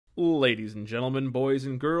Ladies and gentlemen, boys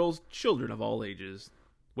and girls, children of all ages.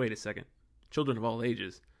 Wait a second. Children of all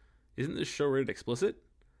ages. Isn't this show rated explicit?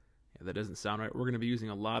 Yeah, that doesn't sound right. We're going to be using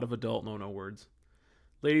a lot of adult no-no words.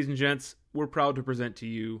 Ladies and gents, we're proud to present to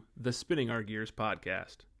you the Spinning Our Gears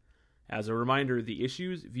podcast. As a reminder, the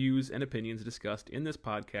issues, views, and opinions discussed in this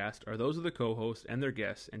podcast are those of the co-hosts and their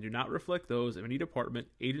guests and do not reflect those of any department,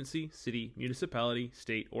 agency, city, municipality,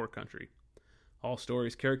 state, or country. All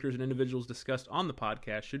stories, characters, and individuals discussed on the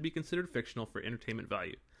podcast should be considered fictional for entertainment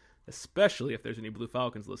value, especially if there's any Blue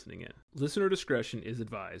Falcons listening in. Listener discretion is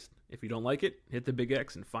advised. If you don't like it, hit the big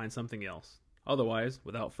X and find something else. Otherwise,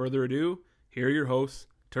 without further ado, here are your hosts,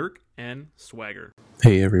 Turk and Swagger.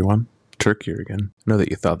 Hey everyone, Turk here again. I know that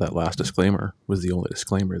you thought that last disclaimer was the only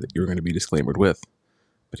disclaimer that you were going to be disclaimered with,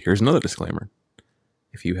 but here's another disclaimer.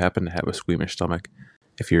 If you happen to have a squeamish stomach,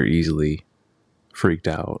 if you're easily freaked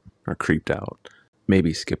out or creeped out,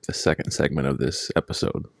 maybe skip the second segment of this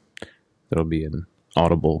episode. There'll be an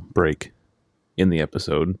audible break in the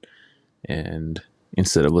episode, and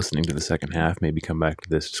instead of listening to the second half, maybe come back to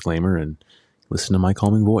this disclaimer and listen to my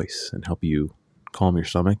calming voice and help you calm your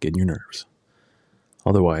stomach and your nerves.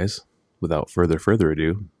 Otherwise, without further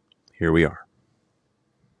ado, here we are.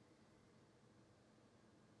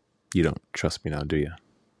 You don't trust me now, do you?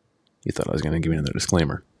 You thought I was going to give you another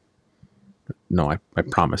disclaimer. No, I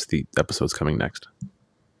promise the episode's coming next.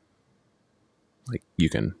 Like, you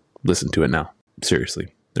can listen to it now.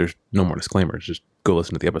 Seriously, there's no more disclaimers. Just go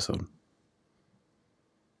listen to the episode.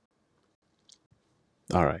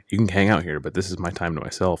 All right, you can hang out here, but this is my time to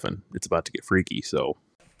myself, and it's about to get freaky, so...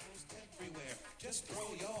 Just throw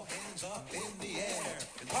your hands up in the air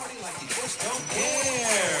and party like you just don't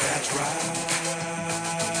care. That's right.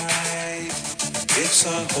 It's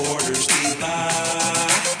a hoarder's delight.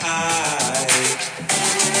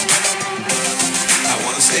 I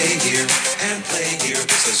want to stay here and play here.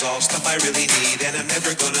 This is all stuff I really need, and I'm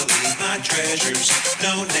never gonna leave my treasures.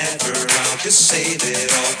 No, never. I'll just save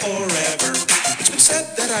it all forever. It's been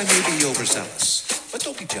said that I may be overzealous, but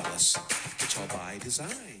don't be jealous. It's all by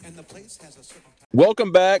design, and the place has a certain time.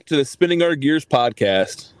 Welcome back to the Spinning Our Gears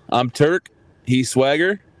podcast. I'm Turk, he's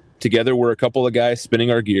Swagger. Together we're a couple of guys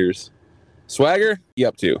spinning our gears. Swagger, you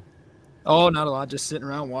up to? Oh, not a lot. Just sitting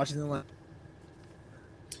around watching the land.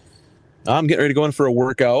 I'm getting ready to go in for a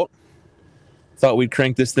workout. Thought we'd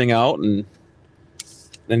crank this thing out and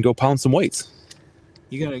then go pound some weights.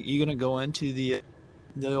 You gonna go into the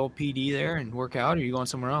old PD there and work out, or are you going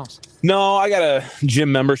somewhere else? No, I got a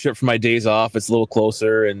gym membership for my days off. It's a little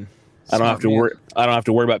closer, and I don't have to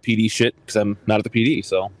worry about PD shit because I'm not at the PD.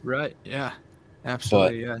 So right, yeah,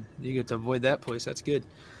 absolutely, yeah. You get to avoid that place. That's good.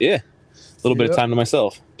 Yeah, a little bit of time to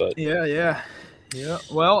myself, but yeah.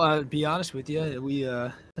 Well, be honest with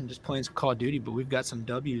you, I'm just playing some Call of Duty, but we've got some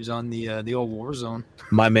W's on the old Warzone.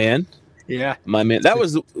 My man. Yeah. My man. That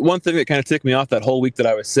was one thing that kind of ticked me off that whole week that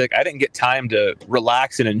I was sick. I didn't get time to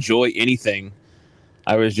relax and enjoy anything.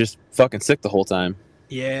 I was just fucking sick the whole time.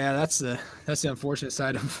 Yeah, that's the unfortunate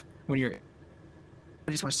side of when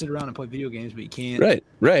I just want to sit around and play video games, but you can't.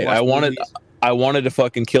 Right. I wanted to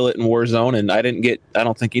fucking kill it in Warzone, and I didn't get, I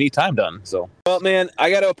don't think, any time done. So, well, man, I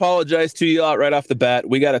got to apologize to you out right off the bat.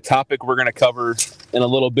 We got a topic we're going to cover in a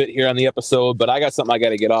little bit here on the episode, but I got something I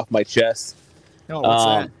got to get off my chest. Oh, what's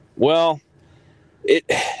that? Well,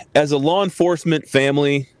 as a law enforcement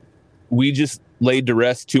family, we just laid to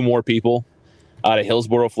rest 2 more people out of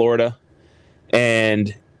Hillsborough, Florida,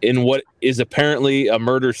 and in what is apparently a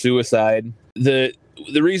murder-suicide. The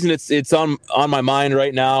reason it's on my mind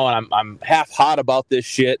right now, and I'm half hot about this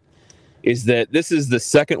shit, is that this is the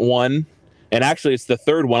second one, and actually it's the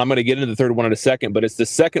third one. I'm going to get into the third one in a second, but it's the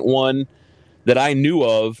second one that I knew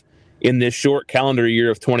of in this short calendar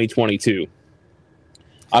year of 2022.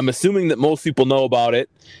 I'm assuming that most people know about it,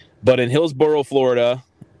 but in Hillsborough, Florida,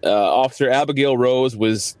 Officer Abigail Rose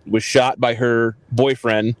was shot by her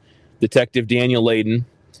boyfriend, Detective Daniel Layden,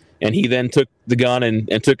 and he then took the gun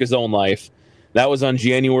and took his own life. That was on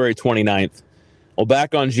January 29th. Well,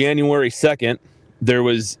 back on January 2nd, it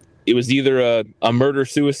was either a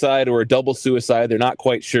murder-suicide or a double suicide. They're not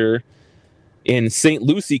quite sure. In St.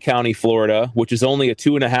 Lucie County, Florida, which is only a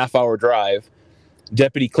 2.5-hour drive,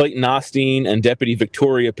 Deputy Clayton Osteen and Deputy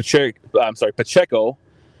Victoria Pacheco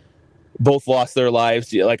both lost their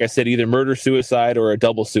lives. Like I said, either murder-suicide or a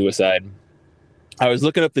double suicide. I was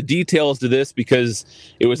looking up the details to this because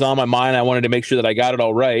it was on my mind. I wanted to make sure that I got it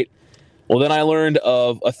all right. Well, then I learned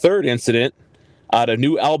of a third incident out of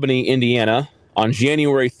New Albany, Indiana, on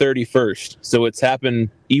January 31st. So it's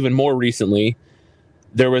happened even more recently.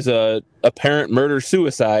 There was a apparent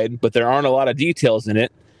murder-suicide, but there aren't a lot of details in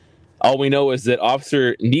it. All we know is that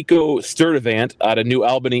Officer Nico Sturdivant out of New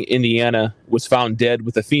Albany, Indiana, was found dead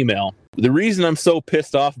with a female. The reason I'm so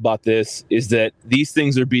pissed off about this is that these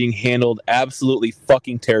things are being handled absolutely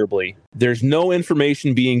fucking terribly. There's no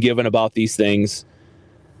information being given about these things.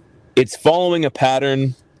 It's following a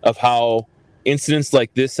pattern of how incidents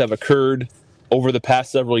like this have occurred over the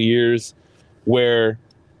past several years, where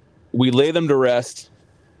we lay them to rest.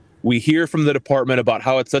 We hear from the department about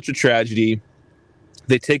how it's such a tragedy.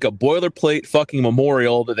 They take a boilerplate fucking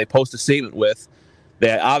memorial that they post a statement with.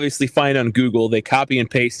 They obviously find on Google. They copy and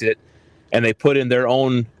paste it, and they put in their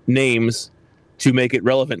own names to make it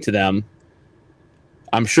relevant to them.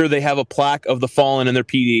 I'm sure they have a plaque of the fallen in their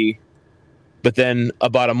PD, but then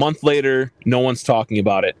about a month later, no one's talking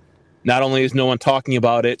about it. Not only is no one talking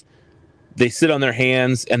about it, they sit on their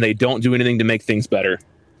hands and they don't do anything to make things better.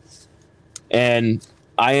 And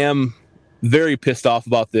I am very pissed off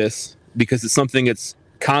about this because it's something that's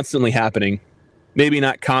constantly happening. Maybe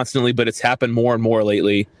not constantly, but it's happened more and more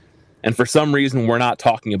lately. And for some reason, we're not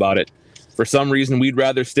talking about it. For some reason, we'd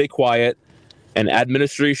rather stay quiet, and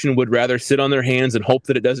administration would rather sit on their hands and hope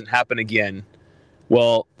that it doesn't happen again.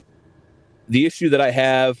 Well, the issue that I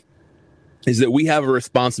have is that we have a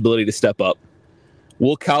responsibility to step up.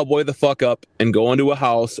 We'll cowboy the fuck up and go into a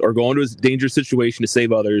house or go into a dangerous situation to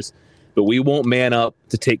save others, but we won't man up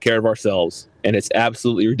to take care of ourselves. And it's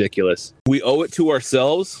absolutely ridiculous. We owe it to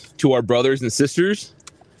ourselves, to our brothers and sisters,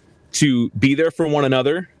 to be there for one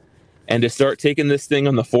another and to start taking this thing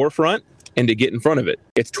on the forefront and to get in front of it.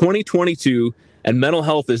 It's 2022 and mental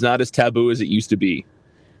health is not as taboo as it used to be.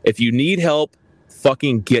 If you need help,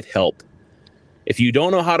 fucking get help. If you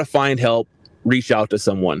don't know how to find help, reach out to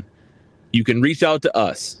someone. You can reach out to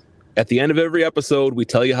us. At the end of every episode, we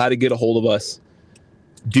tell you how to get a hold of us.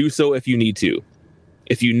 Do so if you need to.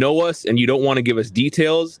 If you know us and you don't want to give us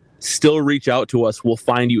details, still reach out to us. We'll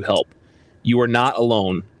find you help. You are not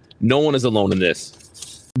alone. No one is alone in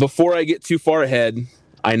this. Before I get too far ahead,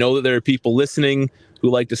 I know that there are people listening who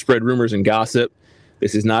like to spread rumors and gossip.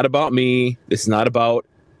 This is not about me. This is not about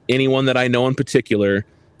anyone that I know in particular.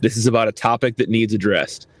 This is about a topic that needs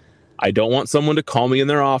addressed. I don't want someone to call me in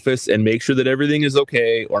their office and make sure that everything is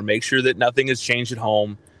okay or make sure that nothing has changed at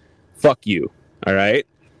home. Fuck you. All right?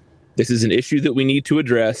 This is an issue that we need to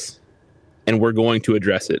address, and we're going to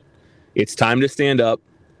address it. It's time to stand up.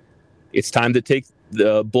 It's time to take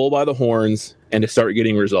the bull by the horns and to start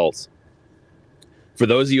getting results. For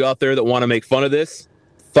those of you out there that want to make fun of this,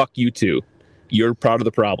 fuck you too. You're part of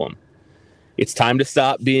the problem. It's time to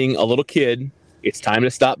stop being a little kid. It's time to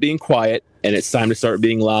stop being quiet, and it's time to start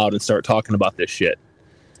being loud and start talking about this shit.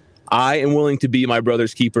 I am willing to be my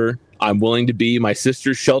brother's keeper. I'm willing to be my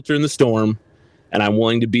sister's shelter in the storm, and I'm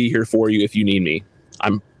willing to be here for you if you need me.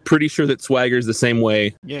 I'm pretty sure that Swagger's the same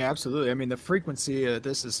way. Yeah, absolutely. I mean, the frequency of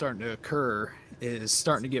this is starting to occur is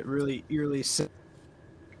starting to get really eerily sick.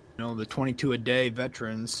 You know, the 22 a day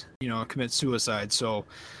veterans, commit suicide. So,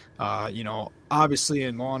 obviously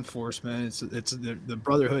in law enforcement, it's the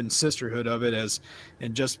brotherhood and sisterhood of it, as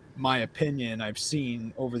in just my opinion, I've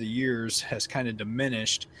seen over the years has kind of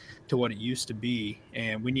diminished to what it used to be.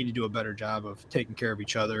 And we need to do a better job of taking care of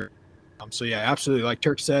each other. So yeah, absolutely. Like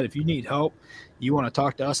Turk said, if you need help, you want to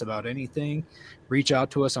talk to us about anything, reach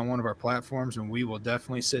out to us on one of our platforms and we will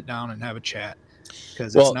definitely sit down and have a chat,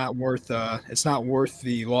 because it's not worth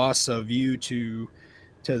the loss of you to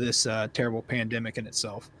this terrible pandemic in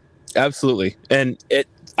itself. Absolutely. And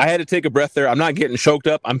I had to take a breath there. I'm not getting choked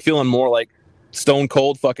up. I'm feeling more like stone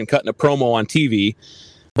cold fucking cutting a promo on TV.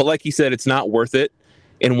 But like he said, it's not worth it.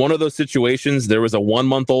 In one of those situations, there was a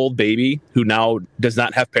 1-month-old baby who now does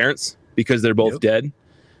not have parents because they're both dead.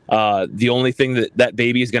 The only thing that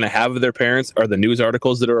baby is going to have of their parents are the news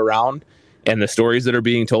articles that are around and the stories that are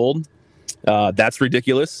being told. That's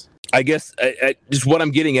ridiculous. I guess just what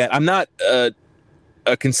I'm getting at, I'm not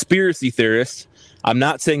a conspiracy theorist. I'm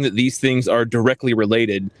not saying that these things are directly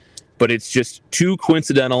related, but it's just too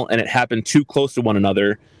coincidental and it happened too close to one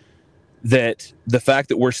another that the fact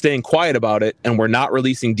that we're staying quiet about it and we're not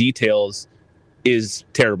releasing details is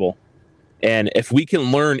terrible. And if we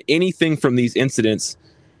can learn anything from these incidents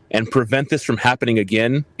and prevent this from happening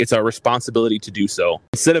again, it's our responsibility to do so.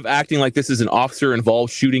 Instead of acting like this is an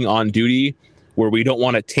officer-involved shooting on duty where we don't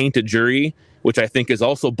want to taint a jury, which I think is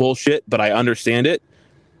also bullshit, but I understand it,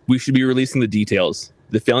 we should be releasing the details.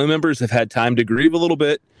 The family members have had time to grieve a little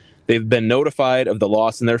bit. They've been notified of the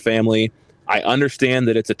loss in their family. I understand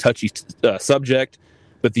that it's a touchy subject,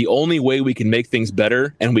 but the only way we can make things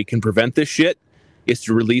better and we can prevent this shit is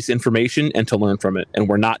to release information and to learn from it. And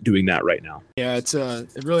we're not doing that right now. Yeah, it's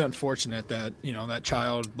really unfortunate that, that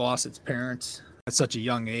child lost its parents. at such a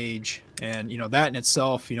young age. And, you know, that in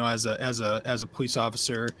itself, you know, as a police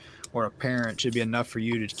officer or a parent should be enough for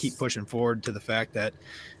you to keep pushing forward to the fact that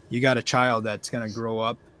you got a child that's going to grow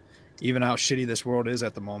up, even how shitty this world is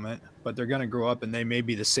at the moment, but they're going to grow up and they may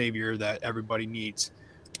be the savior that everybody needs.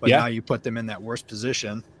 But now you put them in that worst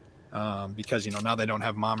position because, you know, now they don't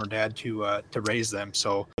have mom or dad to raise them.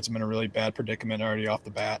 So it's been a really bad predicament already off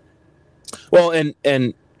the bat. Well, and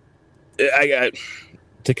I got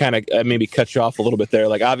to kind of maybe cut you off a little bit there.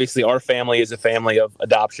 Like, obviously our family is a family of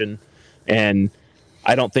adoption, and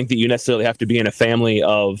I don't think that you necessarily have to be in a family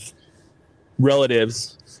of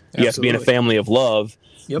relatives. You have to be in a family of love.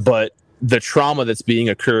 Yep. But the trauma that's being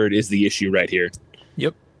occurred is the issue right here.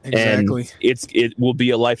 Yep. Exactly. And it will be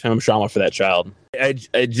a lifetime of trauma for that child. I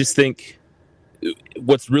just think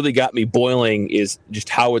what's really got me boiling is just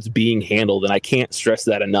how it's being handled. And I can't stress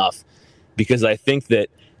that enough, because I think that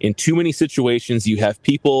in too many situations, you have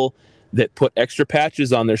people that put extra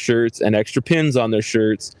patches on their shirts and extra pins on their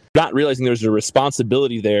shirts, not realizing there's a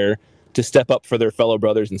responsibility there to step up for their fellow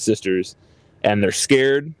brothers and sisters. And they're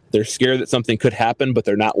scared. They're scared that something could happen, but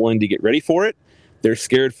they're not willing to get ready for it. They're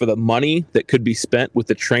scared for the money that could be spent with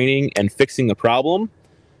the training and fixing the problem.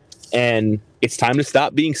 And it's time to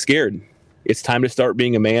stop being scared. It's time to start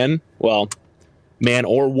being a man. Well, man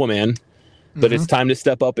or woman. But it's time to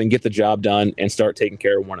step up and get the job done and start taking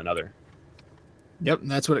care of one another. Yep,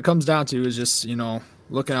 and that's what it comes down to, is just, you know,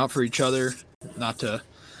 looking out for each other. Not to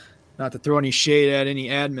throw any shade at any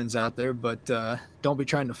admins out there, but don't be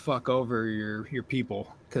trying to fuck over your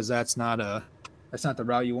people, because that's not the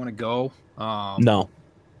route you want to go. No.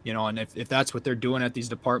 You know, and if that's what they're doing at these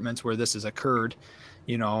departments where this has occurred,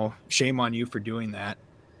 you know, shame on you for doing that.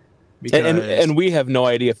 And we have no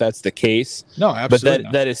idea if that's the case. No, absolutely.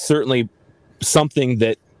 But that is certainly something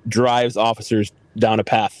that drives officers down a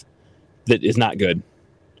path that is not good.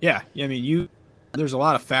 Yeah. I mean, there's a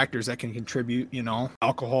lot of factors that can contribute, you know,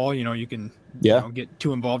 alcohol, you know, you can you know, get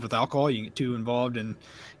too involved with alcohol. You can get too involved in,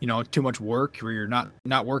 you know, too much work where you're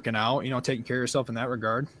not working out, you know, taking care of yourself in that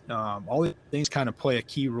regard. All these things kind of play a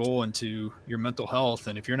key role into your mental health.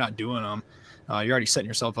 And if you're not doing them, you're already setting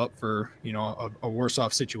yourself up for, you know, a worse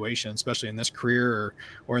off situation, especially in this career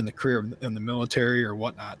or in the career in the military or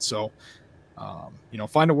whatnot. So, you know,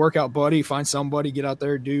 find a workout buddy, find somebody, get out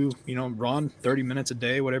there, do, you know, run 30 minutes a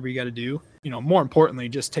day, whatever you got to do. You know, more importantly,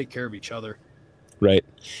 just take care of each other. Right.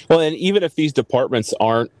 Well, and even if these departments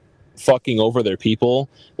aren't fucking over their people,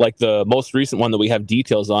 like the most recent one that we have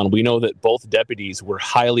details on, we know that both deputies were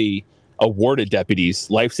highly awarded deputies,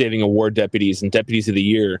 life-saving award deputies, and deputies of the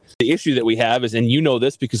year. The issue that we have is, and you know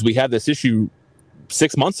this because we had this issue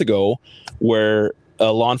 6 months ago where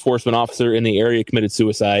a law enforcement officer in the area committed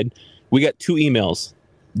suicide. We got 2 emails.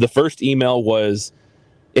 The first email was,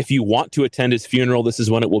 if you want to attend his funeral, this is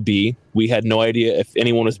when it will be. We had no idea if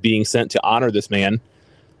anyone was being sent to honor this man.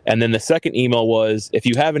 And then the second email was, if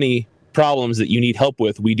you have any problems that you need help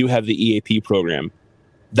with, we do have the EAP program.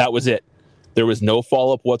 That was it. There was no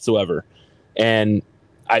follow-up whatsoever. And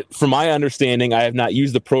from my understanding, I have not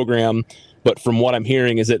used the program, but from what I'm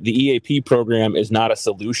hearing is that the EAP program is not a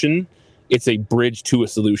solution. It's a bridge to a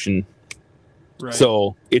solution. Right.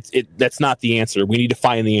 So that's not the answer. We need to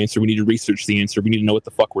find the answer. We need to research the answer. We need to know what the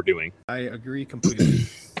fuck we're doing. I agree completely.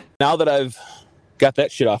 Now that I've got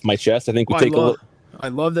that shit off my chest, I think we take a look. I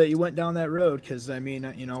love that you went down that road, because I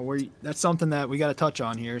mean, you know, that's something that we got to touch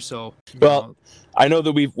on here. So, well, I know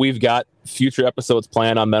that we've got future episodes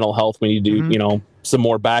planned on mental health. We need to do, you know, some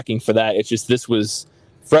more backing for that. It's just, this was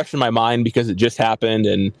fresh in my mind because it just happened,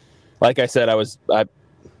 and like I said, I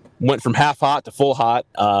went from half hot to full hot,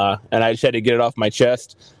 and I just had to get it off my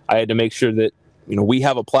chest. I had to make sure that, you know, we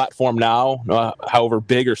have a platform now, however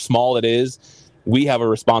big or small it is, we have a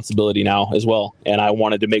responsibility now as well. And I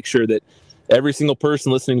wanted to make sure that every single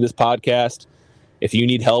person listening to this podcast, if you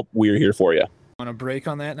need help, we're here for you. Want a break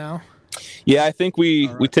on that now? Yeah, I think we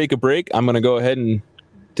take a break. I'm going to go ahead and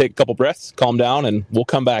take a couple breaths, calm down, and we'll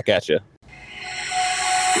come back at you.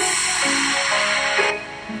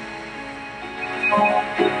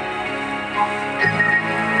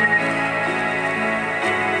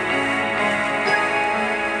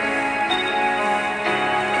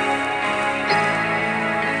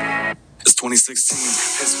 It's 2016,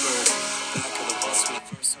 Pittsburgh. Back of the bus when I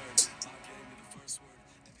first heard. God gave me the first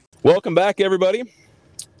word. Welcome back, everybody.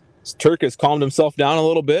 Turk has calmed himself down a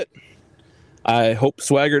little bit. I hope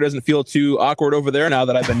Swagger doesn't feel too awkward over there now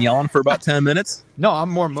that I've been yelling for about 10 minutes. No, I'm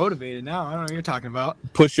more motivated now. I don't know what you're talking about.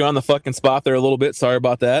 Push you on the fucking spot there a little bit. Sorry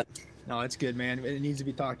about that. No, it's good, man. It needs to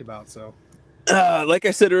be talked about. So, like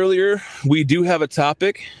I said earlier, we do have a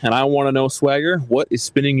topic, and I want to know, Swagger, what is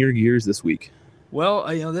spinning your gears this week?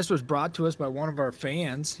 Well, this was brought to us by one of our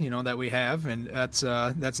fans, that we have, and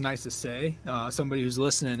that's nice to say. Somebody who's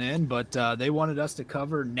listening in, but they wanted us to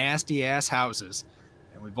cover nasty ass houses,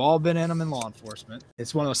 and we've all been in them in law enforcement.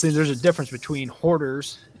 It's one of those things. There's a difference between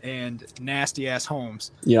hoarders and nasty ass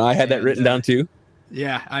homes. I had that written down too.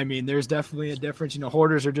 Yeah, I mean, there's definitely a difference.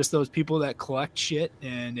 Hoarders are just those people that collect shit,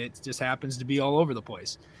 and it just happens to be all over the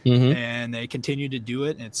place, and they continue to do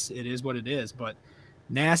it. And it is what it is, but.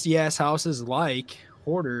 Nasty ass houses like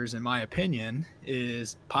hoarders, in my opinion,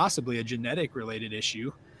 is possibly a genetic related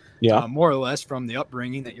issue. Yeah. More or less from the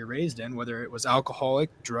upbringing that you're raised in, whether it was alcoholic,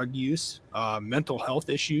 drug use, mental health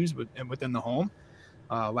issues within the home,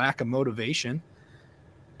 lack of motivation.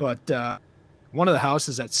 But one of the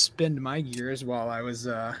houses that spinned my gears while I was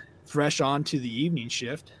fresh onto the evening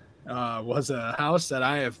shift was a house that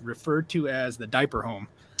I have referred to as the diaper home.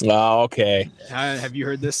 Oh, okay. Have you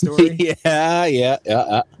heard this story?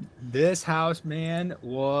 Yeah. This house, man,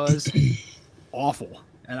 was awful.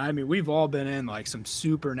 And I mean, we've all been in like some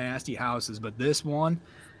super nasty houses, but this one,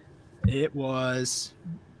 it was,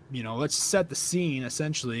 let's set the scene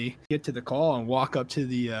essentially, get to the call and walk up to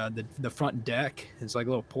the front deck. It's like a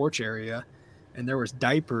little porch area. And there was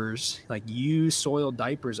diapers, like used soiled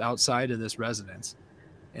diapers outside of this residence.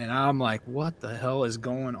 And I'm like, what the hell is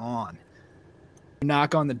going on?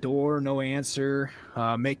 Knock on the door, no answer.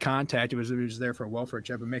 Make contact. It was there for a welfare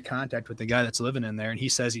check, but make contact with the guy that's living in there, and he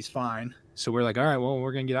says he's fine. So we're like, all right, well,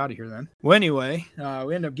 we're gonna get out of here then. Well, anyway,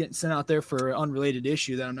 we ended up getting sent out there for an unrelated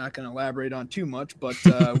issue that I'm not gonna elaborate on too much, but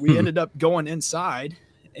we ended up going inside,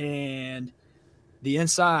 and the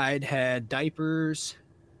inside had diapers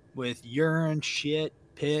with urine, shit,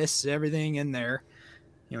 piss, everything in there.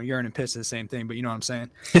 Urine and piss is the same thing, but you know what I'm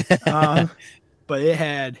saying. But it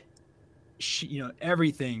had.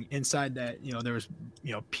 Everything inside that, there was,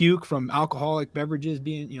 puke from alcoholic beverages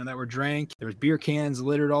being, that were drank. There was beer cans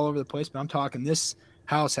littered all over the place. But I'm talking, this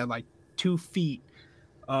house had like 2 feet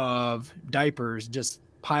of diapers just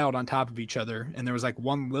piled on top of each other. And there was like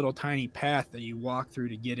one little tiny path that you walk through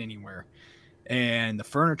to get anywhere. And the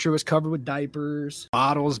furniture was covered with diapers,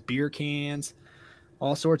 bottles, beer cans,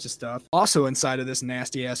 all sorts of stuff. Also inside of this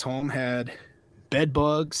nasty ass home had bed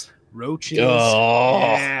bugs, roaches. Oh.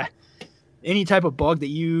 Yeah. Any type of bug that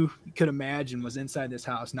you could imagine was inside this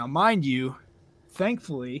house. Now, mind you,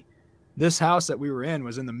 thankfully, this house that we were in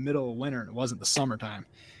was in the middle of winter and it wasn't the summertime,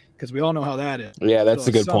 because we all know how that is. Yeah, that's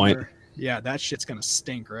a good point. Yeah, that shit's going to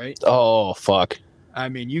stink, right? Oh, fuck. I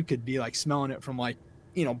mean, you could be like smelling it from like,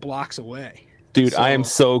 blocks away. Dude, I am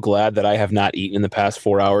so glad that I have not eaten in the past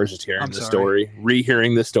 4 hours just hearing the story,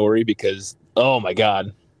 rehearing the story, because, oh my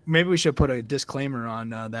God. Maybe we should put a disclaimer on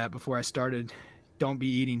that before I started. Don't be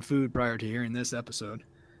eating food prior to hearing this episode.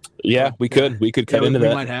 Yeah, we could cut into that.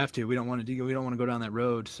 We might have to. We don't want to go down that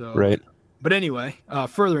road. So right. But anyway,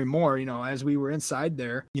 furthermore, as we were inside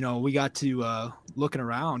there, we got to looking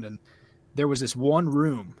around, and there was this one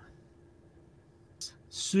room,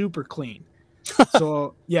 super clean.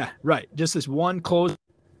 So yeah, right. Just this one closed,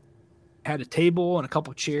 had a table and a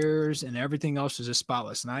couple chairs, and everything else was just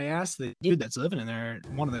spotless. And I asked the dude that's living in there,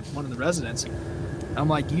 one of the residents, I'm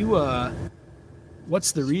like,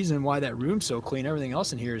 what's the reason why that room's so clean? Everything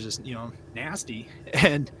else in here is just, nasty.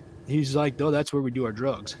 And he's like, no, that's where we do our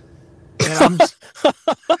drugs. And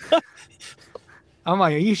I'm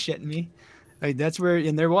like, are you shitting me? Like, that's where,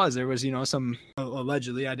 and there was, some,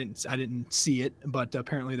 allegedly, I didn't see it, but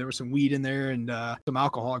apparently there was some weed in there and some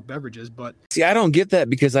alcoholic beverages. But see, I don't get that,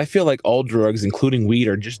 because I feel like all drugs, including weed,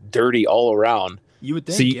 are just dirty all around. You would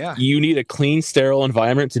think, so you need a clean, sterile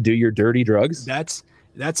environment to do your dirty drugs.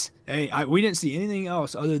 We didn't see anything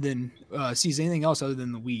else other than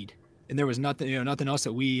the weed, and there was nothing else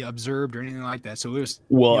that we observed or anything like that. So it was.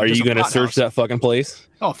 Well, are you going to search that fucking place?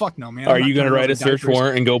 Oh, fuck no, man. Are you going to write a search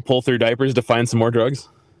warrant and go pull through diapers to find some more drugs?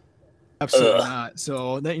 Absolutely not.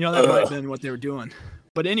 So that might have been what they were doing.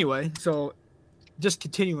 But anyway, so just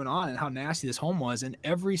continuing on and how nasty this home was, in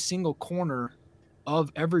every single corner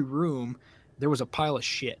of every room there was a pile of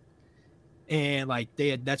shit. And like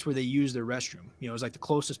that's where they used their restroom. It was like the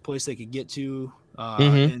closest place they could get to.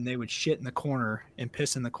 And they would shit in the corner and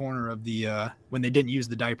piss in the corner of the, when they didn't use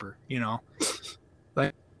the diaper,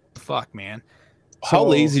 like, fuck, man. How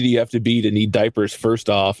lazy do you have to be to need diapers first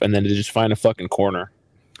off, and then to just find a fucking corner?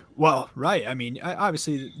 Well, right. I mean,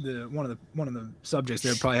 obviously one of the subjects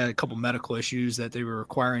there probably had a couple medical issues that they were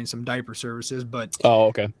requiring some diaper services, but. Oh,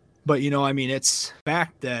 okay. But, I mean, it's the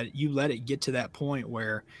fact that you let it get to that point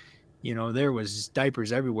where, there was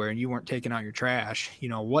diapers everywhere and you weren't taking out your trash.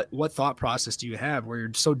 What thought process do you have where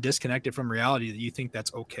you're so disconnected from reality that you think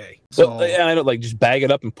that's okay? So, I don't just bag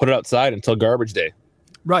it up and put it outside until garbage day.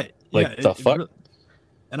 Right. Like, the fuck?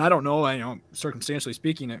 And I don't know, circumstantially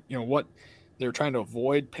speaking, what they're trying to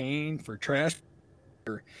avoid paying for trash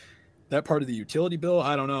or that part of the utility bill.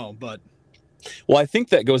 I don't know, but. Well, I think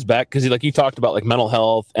that goes back because like you talked about like mental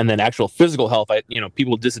health and then actual physical health.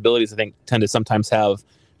 People with disabilities, I think, tend to sometimes have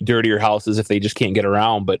dirtier houses if they just can't get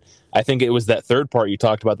around. But I think it was that third part you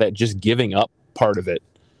talked about, that just giving up part of it.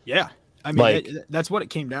 Yeah. I mean, that's what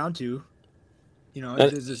it came down to.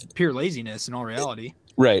 It's just pure laziness in all reality.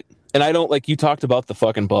 Right. And I don't, like you talked about the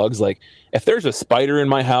fucking bugs. Like if there's a spider in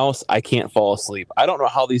my house, I can't fall asleep. I don't know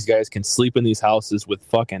how these guys can sleep in these houses with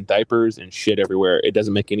fucking diapers and shit everywhere. It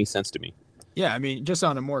doesn't make any sense to me. Yeah, I mean, just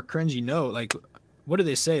on a more cringy note, like, what do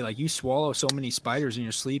they say? Like, you swallow so many spiders in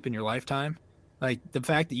your sleep in your lifetime. Like, the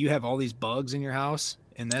fact that you have all these bugs in your house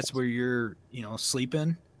and that's where you're,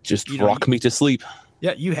 sleeping. Just rock me to sleep.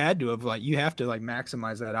 Yeah, you have to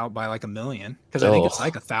maximize that out by like 1 million. Because I think it's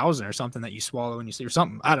like 1,000 or something that you swallow when you sleep or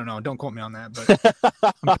something. I don't know. Don't quote me on that.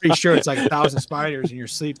 But I'm pretty sure it's like 1,000 spiders in your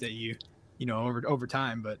sleep that over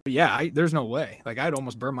time. But yeah, there's no way. Like, I'd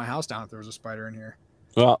almost burn my house down if there was a spider in here.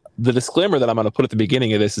 Well, the disclaimer that I'm going to put at the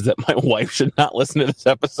beginning of this is that my wife should not listen to this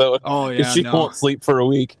episode. Oh, yeah. She won't sleep for a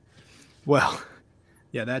week. Well,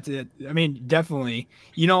 yeah, that's it. I mean, definitely.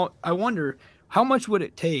 I wonder how much would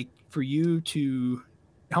it take for you to,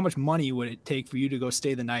 how much money would it take for you to go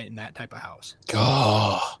stay the night in that type of house?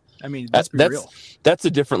 Oh, I mean, that's real. That's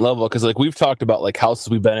a different level. Cause like we've talked about like houses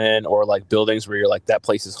we've been in or like buildings where you're like, that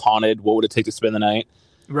place is haunted. What would it take to spend the night?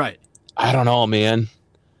 Right. I don't know, man.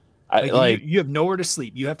 You have nowhere to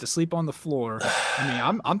sleep. You have to sleep on the floor. I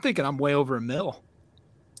mean, I'm thinking I'm way over $1 million.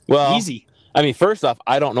 Well, easy. I mean, first off,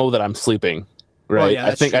 I don't know that I'm sleeping. Right. Well, yeah,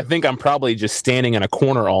 I think I'm probably just standing in a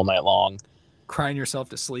corner all night long, crying yourself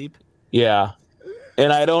to sleep. Yeah.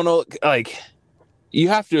 And I don't know, like, you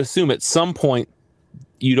have to assume at some point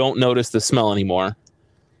you don't notice the smell anymore.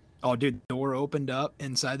 Oh, dude, the door opened up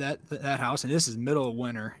inside that house, and this is middle of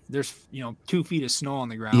winter. There's 2 feet of snow on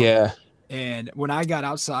the ground. Yeah. And when I got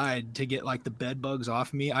outside to get like the bed bugs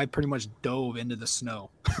off me, I pretty much dove into the snow.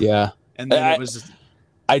 Yeah. And then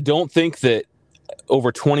I don't think that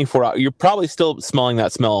over 24 hours, you're probably still smelling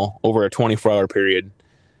that smell over a 24-hour period.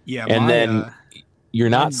 Yeah. And then you're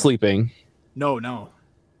not sleeping. No.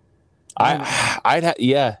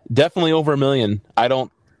 Yeah, definitely over $1 million.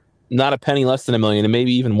 Not a penny less than $1 million, and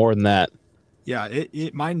maybe even more than that. Yeah,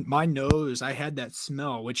 my nose, I had that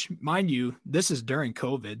smell, which, mind you, this is during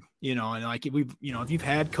COVID, and like if you've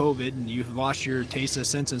had COVID and you've lost your taste of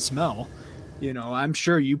sense and smell, I'm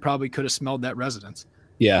sure you probably could have smelled that residence.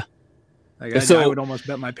 Yeah. Like I would almost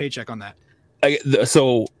bet my paycheck on that.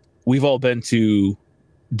 So we've all been to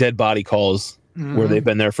dead body calls where they've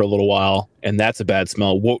been there for a little while, and that's a bad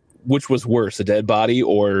smell. Which was worse, a dead body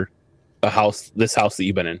or this house that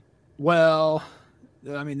you've been in? Well,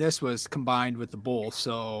 I mean, this was combined with the both.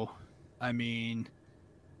 So, I mean,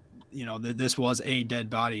 this was a dead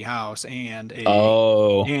body house and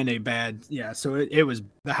a bad. Yeah. So it was,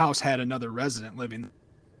 the house had another resident living. The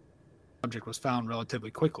subject was found relatively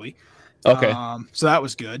quickly. Okay. So that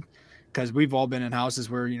was good because we've all been in houses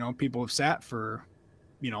where, people have sat for,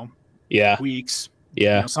 weeks.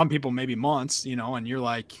 Yeah. Some people maybe months, and you're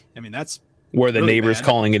like, I mean, that's where the really neighbor's bad.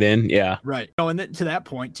 calling it in. Yeah. Right. And then to that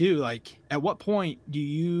point too, like at what point do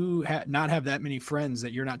you not have that many friends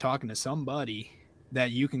that you're not talking to somebody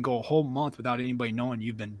that you can go a whole month without anybody knowing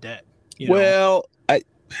you've been dead? Well,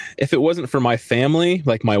 if it wasn't for my family,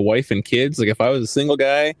 like my wife and kids, like if I was a single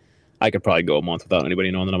guy, I could probably go a month without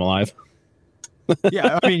anybody knowing that I'm alive.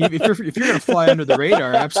 Yeah, I mean, if you're gonna fly under the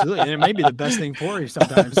radar, absolutely, and it may be the best thing for you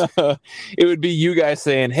sometimes. It would be you guys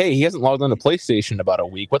saying, "Hey, he hasn't logged on to PlayStation in about a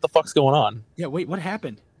week. What the fuck's going on?" Yeah, wait, what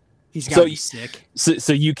happened? He's got to be sick.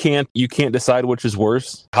 So you can't decide which is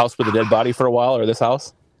worse, house with a dead body for a while or this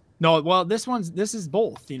house? No, well, this is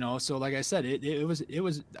both. So like I said, it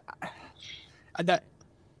was that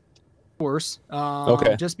worse.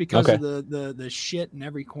 Okay. Just because of the shit in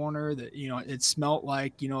every corner that, it smelled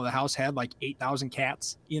like, the house had like 8,000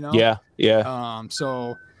 cats, Yeah.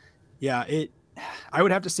 So yeah, I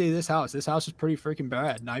would have to say this house is pretty freaking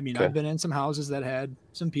bad. And I mean, Okay. I've been in some houses that had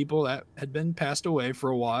some people that had been passed away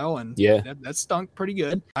for a while, and that stunk pretty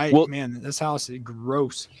good. Man, this house is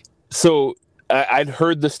gross. So I'd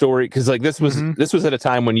heard the story because like this was at a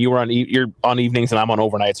time when you were you're on evenings and I'm on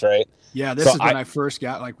overnights, right? Yeah, this is when I first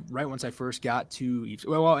got, like, right once I first got to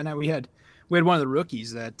well, and we had one of the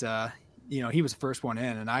rookies that he was the first one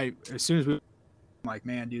in, and as soon as I'm like,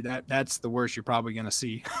 man, dude, that's the worst you're probably gonna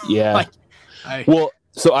see. Yeah.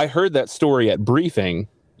 So I heard that story at briefing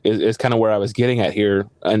is kind of where I was getting at here,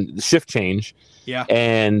 and the shift change. Yeah.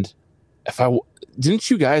 And didn't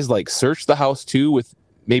you guys like search the house too with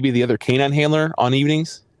maybe the other canine handler on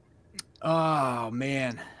evenings? Oh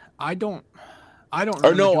man, I don't.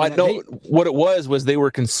 Or no, I know what it was they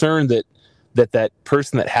were concerned that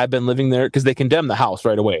person that had been living there, because they condemned the house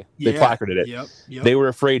right away. They placarded it. Yep. They were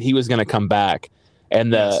afraid he was going to come back.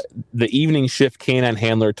 And the evening shift canine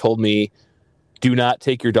handler told me, do not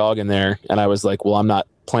take your dog in there. And I was like, well, I'm not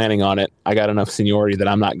planning on it. I got enough seniority that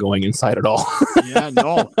I'm not going inside at all. Yeah,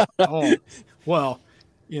 no. Oh, well,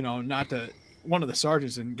 not to one of the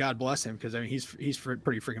sergeants, and God bless him, because I mean he's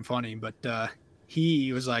pretty freaking funny, but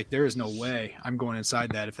he was like, there is no way I'm going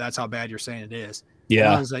inside that if that's how bad you're saying it is. Yeah.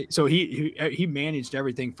 And I was like, so he managed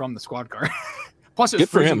everything from the squad car. Plus it was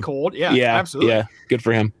freezing cold. Yeah, absolutely. Yeah, good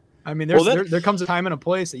for him. I mean, there comes a time and a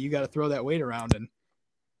place that you got to throw that weight around. And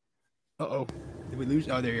did we lose?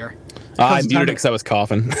 Oh, there you are. I muted it because I was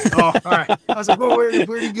coughing. Oh, all right. I was like, well, where'd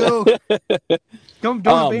he go? Don't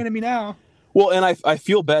abandon me now. Well, and I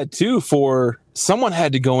feel bad too for someone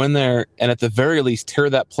had to go in there and at the very least tear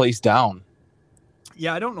that place down.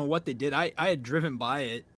 Yeah, I don't know what they did. I had driven by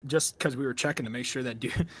it just because we were checking to make sure that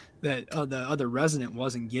the other resident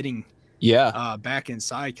wasn't getting back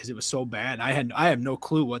inside, because it was so bad. I have no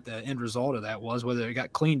clue what the end result of that was, whether it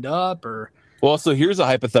got cleaned up or. Well, so here's a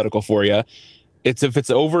hypothetical for you. If it's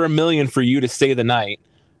over $1 million for you to stay the night,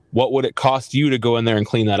 what would it cost you to go in there and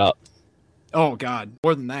clean that up? Oh God,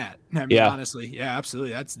 more than that. I mean, honestly, yeah,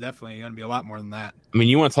 absolutely. That's definitely going to be a lot more than that. I mean,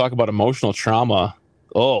 you want to talk about emotional trauma?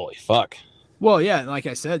 Holy fuck. Well, yeah, like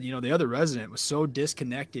I said, the other resident was so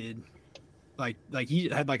disconnected, like he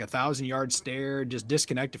had like 1,000-yard stare, just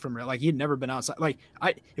disconnected from her. Like he had never been outside.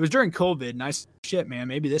 It was during COVID, and I said, shit, man,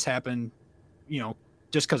 maybe this happened,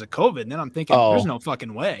 just because of COVID. And then I'm thinking, there's no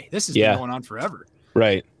fucking way. This has been going on forever.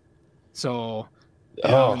 Right. So,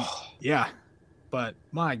 yeah. But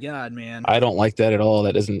my God, man, I don't like that at all.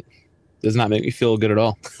 That does not make me feel good at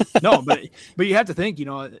all. No, but you have to think,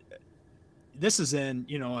 this is in,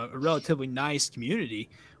 a relatively nice community.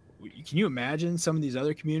 Can you imagine some of these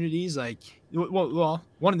other communities? Like, well,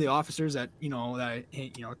 one of the officers that, I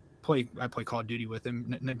play Call of Duty with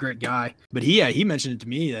him, a great guy, but he mentioned it to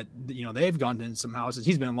me that, they've gone into some houses.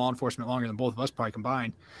 He's been in law enforcement longer than both of us probably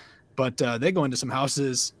combined. But they go into some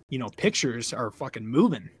houses, pictures are fucking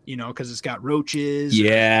moving, because it's got roaches.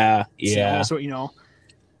 Yeah. So,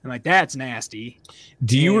 and like, that's nasty.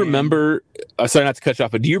 Do you remember, sorry not to cut you off,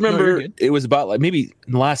 but do you remember it was about like maybe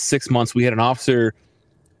in the last 6 months, we had an officer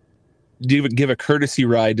give a courtesy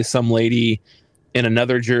ride to some lady in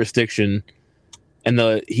another jurisdiction.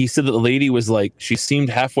 And he said that the lady was like, she seemed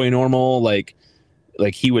halfway normal. Like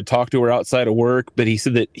he would talk to her outside of work, but he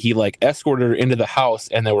said that he like escorted her into the house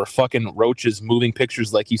and there were fucking roaches moving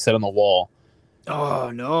pictures, like you said, on the wall. Oh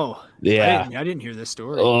no. Yeah. I didn't hear this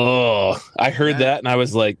story. Oh, I heard that. And I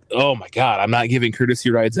was like, oh my God, I'm not giving courtesy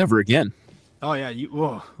rides ever again. Oh yeah.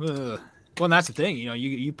 Well, and that's the thing,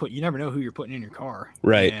 you never know who you're putting in your car.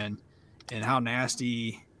 Right. And how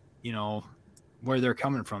nasty, where they're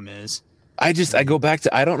coming from is. I go back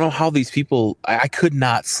to, I don't know how these people, I could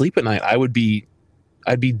not sleep at night. I'd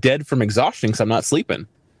be dead from exhaustion because I'm not sleeping.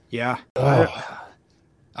 Yeah. I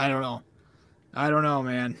don't know,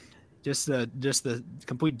 man. Just the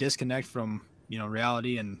complete disconnect from,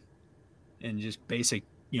 reality and just basic,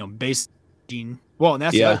 well, and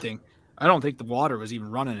that's the other thing. I don't think the water was even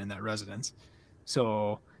running in that residence.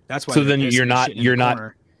 So that's why. So then you're not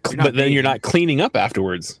cleaning up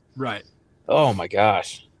afterwards. Right. Oh my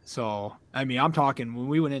gosh. So, I mean, I'm talking when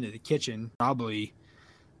we went into the kitchen, probably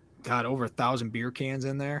got over 1,000 beer cans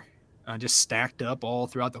in there, just stacked up all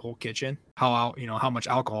throughout the whole kitchen. How much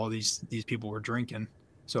alcohol these people were drinking.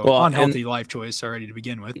 So unhealthy life choice already to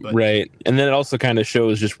begin with. But. Right. And then it also kind of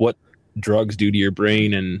shows just what drugs do to your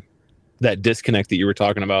brain and that disconnect that you were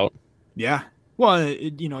talking about. Yeah. Well,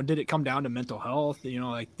 did it come down to mental health?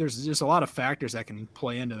 Like there's just a lot of factors that can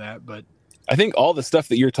play into that, but I think all the stuff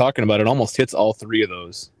that you're talking about, it almost hits all three of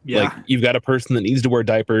those. Yeah. Like you've got a person that needs to wear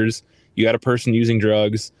diapers, you got a person using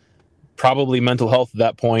drugs, probably mental health at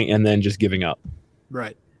that point, and then just giving up.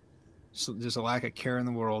 Right. So just a lack of care in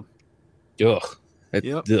the world. Ugh.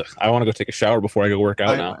 Ugh. I want to go take a shower before I go work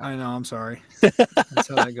out now. I know. I'm sorry. That's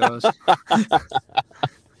how that goes.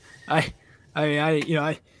 I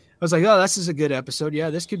was like, oh, this is a good episode. Yeah,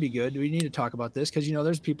 this could be good. We need to talk about this because,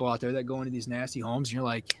 there's people out there that go into these nasty homes and you're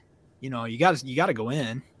like, you got to go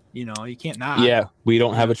in, you can't not. Yeah, we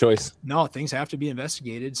don't have a choice. No, things have to be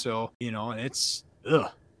investigated. So,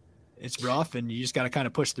 it's rough and you just got to kind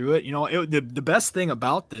of push through it. The best thing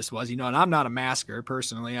about this was, and I'm not a masker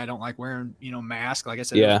personally. I don't like wearing, masks. Like I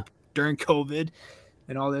said, during COVID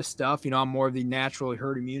and all this stuff, I'm more of the natural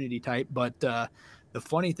herd immunity type, but the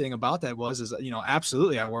funny thing about that is, you know,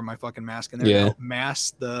 absolutely I wore my fucking mask in there to help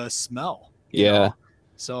mask the smell. You know?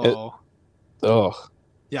 So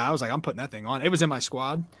yeah, I was like, I'm putting that thing on. It was in my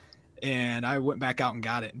squad, and I went back out and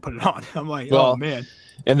got it and put it on. I'm like, oh man.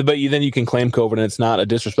 And then you can claim COVID, and it's not a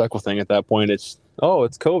disrespectful thing at that point. It's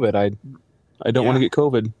COVID. I don't want to get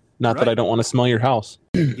COVID. Not that I don't want to smell your house.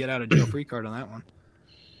 Get out of jail free card on that one.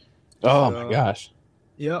 Oh my gosh.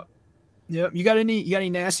 Yep. You got any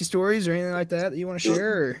nasty stories or anything like that you want to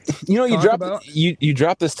share? Or you know, you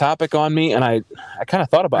dropped this topic on me, and I kind of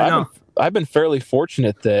thought about it. I've been fairly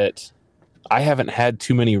fortunate that I haven't had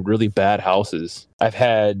too many really bad houses. I've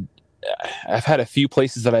had a few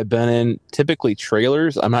places that I've been in, typically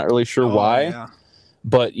trailers. I'm not really sure why,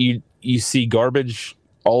 but you see garbage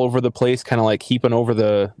all over the place, kind of like heaping over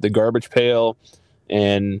the garbage pail.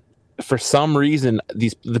 And for some reason,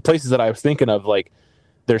 the places that I was thinking of, like,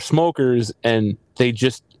 they're smokers and they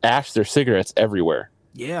just ash their cigarettes everywhere.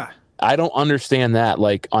 Yeah. I don't understand that,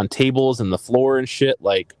 like on tables and the floor and shit,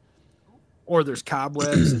 like. Or there's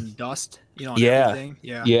cobwebs and dust, you know, and everything.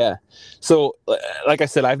 Yeah. So, like I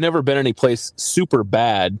said, I've never been any place super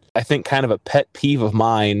bad. I think kind of a pet peeve of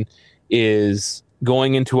mine is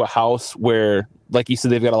going into a house where, like you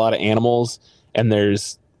said, they've got a lot of animals, and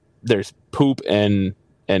there's poop and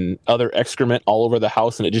other excrement all over the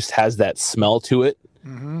house, and it just has that smell to it.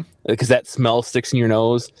 Because that smell sticks in your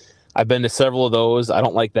nose. I've been to several of those. I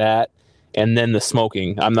don't like that. And then the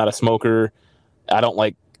smoking. I'm not a smoker. I don't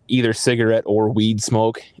like either cigarette or weed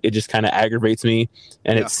smoke. It just kind of aggravates me.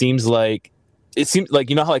 And it seems like,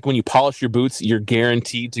 you know how, like, when you polish your boots, you're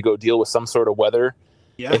guaranteed to go deal with some sort of weather.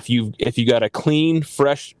 Yeah. If you got a clean,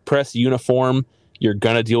 fresh press uniform, you're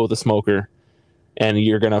gonna deal with a smoker, and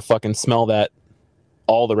you're gonna fucking smell that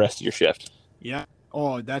all the rest of your shift. Yeah.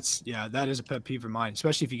 Oh, that is a pet peeve of mine,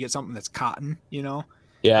 especially if you get something that's cotton, you know?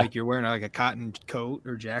 Yeah. Like you're wearing like a cotton coat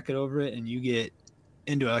or jacket over it, and you get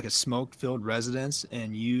into like a smoke-filled residence,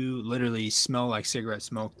 and you literally smell like cigarette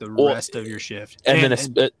smoke the rest of your shift.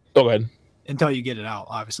 Go ahead. Until you get it out,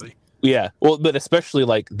 obviously. Yeah. Well, but especially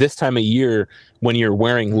like this time of year when you're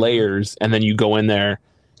wearing layers, and then you go in there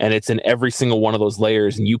and it's in every single one of those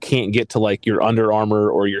layers, and you can't get to like your Under Armour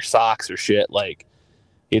or your socks or shit. Like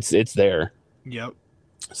it's there. Yep.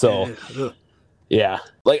 So, yeah.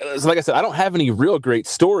 Like I said, I don't have any real great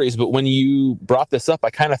stories, but when you brought this up, I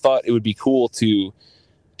kind of thought it would be cool to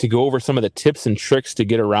go over some of the tips and tricks to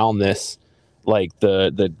get around this, like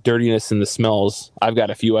the dirtiness and the smells. I've got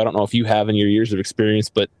a few. I don't know if you have in your years of experience,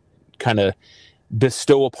 but kind of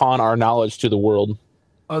bestow upon our knowledge to the world.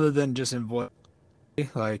 Other than just find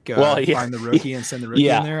the rookie and send the rookie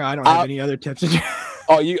in there. I don't have any other tips.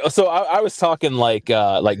 So I was talking like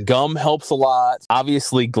gum helps a lot.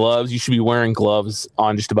 Obviously gloves, you should be wearing gloves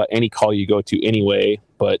on just about any call you go to anyway,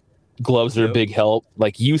 but gloves are a big help.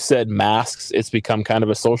 Like you said, masks, it's become kind of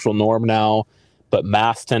a social norm now, but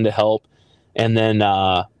masks tend to help. And then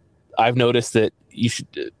I've noticed that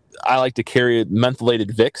I like to carry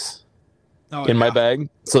mentholated Vicks in my bag.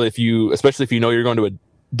 So especially if you know you're going to a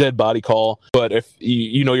dead body call, but if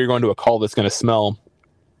you know you're going to a call that's going to smell,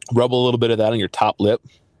 rub a little bit of that on your top lip.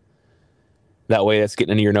 That way it's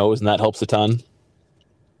getting into your nose, and that helps a ton.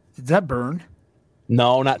 Did that burn?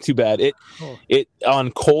 No, not too bad. It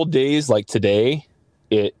on cold days like today,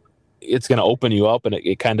 it's going to open you up, and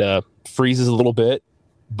it kind of freezes a little bit,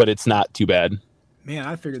 but it's not too bad. Man,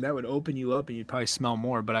 I figured that would open you up and you'd probably smell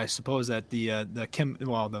more, but I suppose that the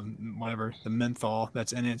menthol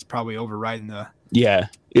that's in it's probably overriding the. Yeah,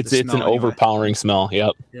 it's an overpowering smell.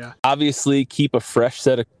 Yep. Yeah. Obviously, keep a fresh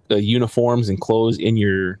set of uniforms and clothes in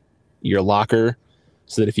your locker,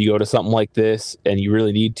 so that if you go to something like this and you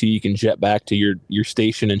really need to, you can jet back to your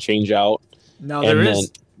station and change out. Now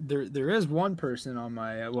there is one person on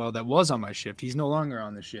my that was on my shift. He's no longer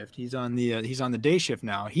on the shift. He's on the day shift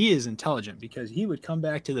now. He is intelligent because he would come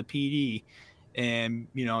back to the PD and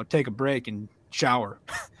take a break and shower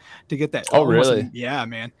to get that. Oh, really? Yeah,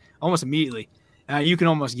 man. Almost immediately. You can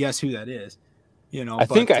almost guess who that is. I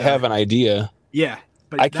think I have an idea. Yeah.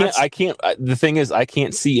 But I can't. The thing is, I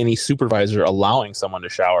can't see any supervisor allowing someone to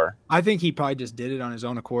shower. I think he probably just did it on his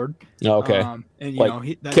own accord. Oh, okay.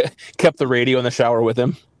 And kept the radio in the shower with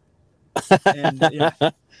him.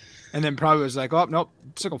 And then probably was like, oh nope,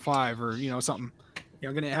 sickle 5 or something.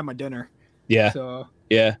 I'm gonna have my dinner. Yeah. So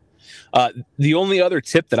yeah. The only other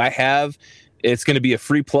tip that I have, it's going to be a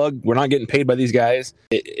free plug. We're not getting paid by these guys.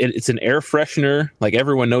 It's an air freshener. Like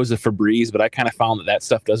everyone knows the Febreze, but I kind of found that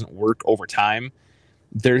stuff doesn't work over time.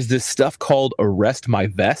 There's this stuff called Arrest My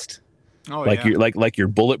Vest. Oh, your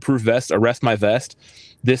bulletproof vest, Arrest My Vest.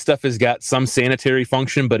 This stuff has got some sanitary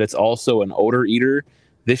function, but it's also an odor eater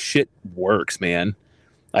this shit works, man.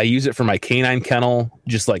 I use it for my canine kennel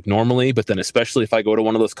just like normally, but then especially if I go to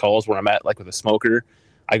one of those calls where I'm at like with a smoker,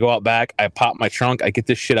 I go out back, I pop my trunk, I get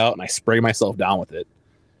this shit out, and I spray myself down with it.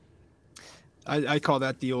 I call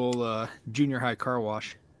that the old junior high car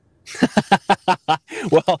wash.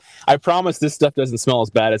 Well, I promise this stuff doesn't smell as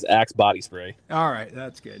bad as Axe body spray. All right,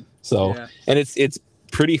 that's good. So, yeah. And it's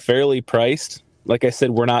pretty fairly priced. Like I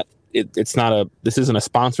said, we're not. It's not a. This isn't a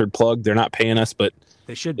sponsored plug. They're not paying us, but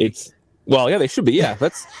they should be. Well, yeah, they should be. Yeah,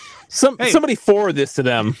 that's somebody forward this to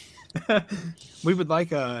them. We would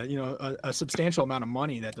like a substantial amount of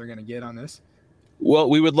money that they're going to get on this. Well,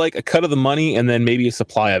 we would like a cut of the money and then maybe a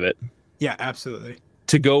supply of it. Yeah, absolutely.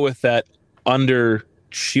 To go with that under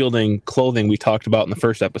shielding clothing we talked about in the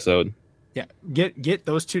first episode. Yeah, get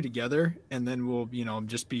those two together, and then we'll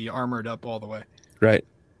just be armored up all the way. Right.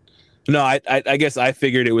 No, I guess I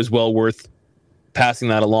figured it was well worth passing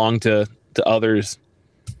that along to others.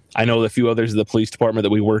 I know a few others of the police department that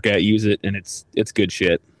we work at use it, and it's good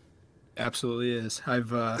shit. Absolutely is.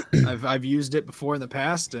 I've used it before in the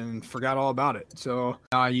past and forgot all about it. So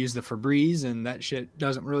now I use the Febreze, and that shit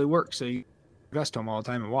doesn't really work. So you vest them all the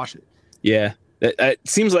time and wash it. Yeah, it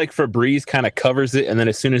seems like Febreze kind of covers it, and then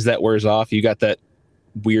as soon as that wears off, you got that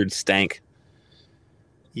weird stank.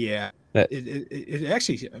 Yeah, it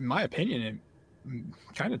actually, in my opinion, it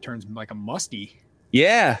kind of turns like a musty.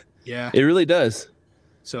 Yeah, it really does.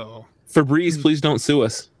 So Febreze, please don't sue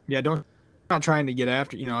us. Yeah, not trying to get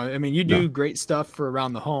after, I mean, you do great stuff for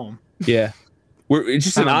around the home. Yeah, it's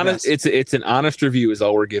just an honest. It's an honest review is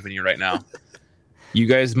all we're giving you right now. You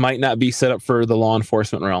guys might not be set up for the law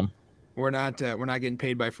enforcement realm. We're not getting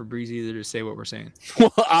paid by Febreze either to say what we're saying.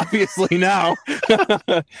 Well, obviously now.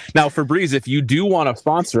 Now, Febreze, if you do want to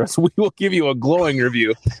sponsor us, we will give you a glowing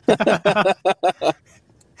review.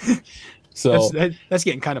 So that's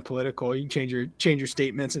getting kind of political. You can change your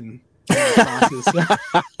statements and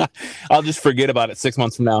I'll just forget about it 6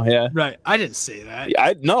 months from now. Yeah, right. I didn't say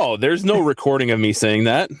that. No, there's no recording of me saying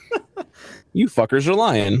that. You fuckers are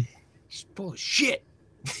lying. Bullshit.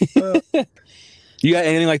 You got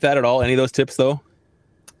anything like that at all? Any of those tips though?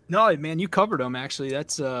 No, man, you covered them. Actually,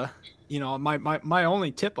 that's my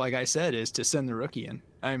only tip, like I said, is to send the rookie in.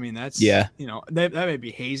 I mean, that's that may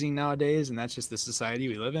be hazing nowadays, and that's just the society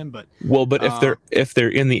we live in. But if they're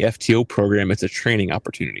in the FTO program, it's a training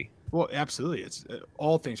opportunity. Well, absolutely, it's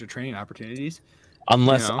all things are training opportunities.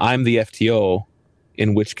 Unless I'm the FTO,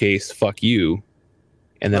 in which case, fuck you,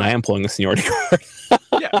 and then I am pulling the seniority card.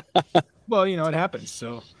 Yeah, well, it happens.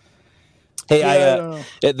 So, hey,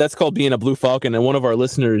 that's called being a Blue Falcon, and one of our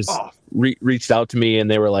listeners reached out to me,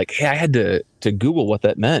 and they were like, "Hey, I had to Google what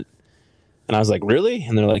that meant." And I was like, really?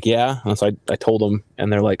 And they're like, yeah. And so I told them,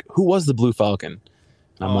 and they're like, who was the Blue Falcon?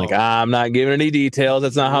 And I'm like, I'm not giving any details.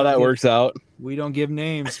 That's not how that works out. We don't give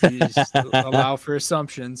names. We just allow for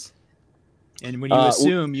assumptions. And when you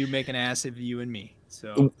assume, you make an ass of you and me.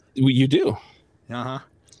 So you do. Uh-huh.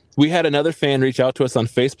 We had another fan reach out to us on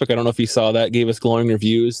Facebook. I don't know if you saw that. Gave us glowing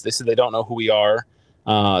reviews. They said they don't know who we are.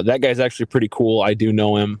 That guy's actually pretty cool. I do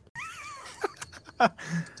know him.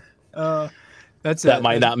 That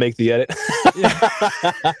might not make the edit. Yeah.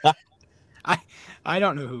 I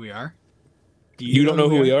don't know who we are. Do you don't know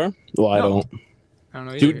who we are? Well, no. I don't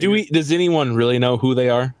know either. Does anyone really know who they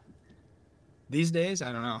are? These days,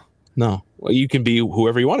 I don't know. No. Well, you can be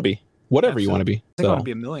whoever you want to be. Whatever you want to be. I think I want to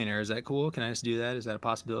be a millionaire. Is that cool? Can I just do that? Is that a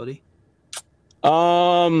possibility?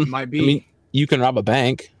 Might be. I mean, you can rob a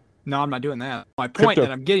bank. No, I'm not doing that. My point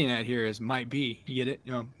that I'm getting at here is might be. You get it?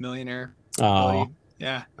 Millionaire. Oh.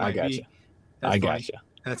 Yeah. I got you. I got you.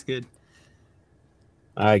 That's good.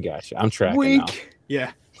 I got you. I'm tracking Wink. now.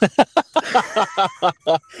 Yeah.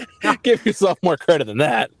 Give yourself more credit than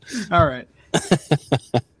that. All right.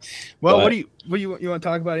 Well, what do you want to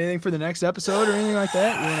talk about? Anything for the next episode or anything like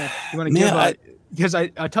that? You want to give? Because I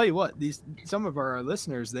tell you what, some of our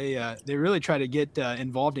listeners they really try to get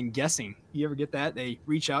involved in guessing. You ever get that? They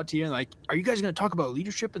reach out to you and like, are you guys going to talk about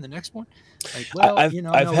leadership in the next one? Like, well, I've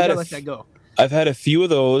had to let that go. I've had a few of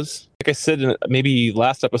those. Like I said, in maybe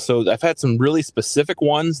last episode, I've had some really specific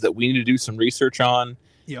ones that we need to do some research on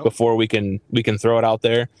before we can throw it out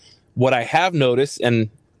there. What I have noticed, and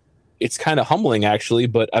it's kind of humbling actually,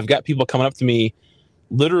 but I've got people coming up to me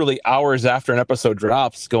literally hours after an episode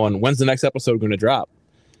drops going, when's the next episode going to drop?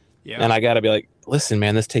 Yeah. And I got to be like, listen,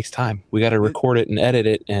 man, this takes time. We got to record it and edit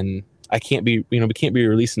it. And we can't be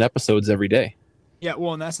releasing episodes every day. Yeah.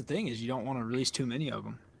 Well, and that's the thing is you don't want to release too many of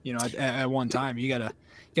them. At one time, you gotta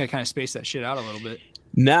kind of space that shit out a little bit.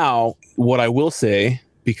 Now, what I will say,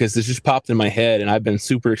 because this just popped in my head, and I've been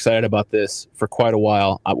super excited about this for quite a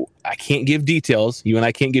while. I can't give details. You and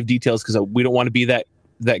I can't give details because we don't want to be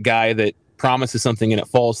that guy that promises something and it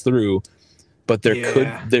falls through. But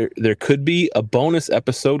there could be a bonus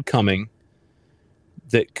episode coming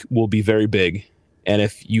that will be very big. And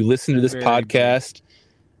if you listen to this podcast,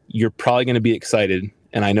 you're probably going to be excited.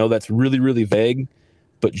 And I know that's really, really vague,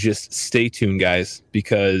 but just stay tuned, guys,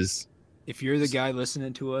 because if you're the guy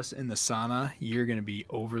listening to us in the sauna, you're going to be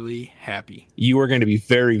overly happy. You are going to be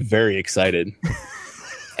very, very excited.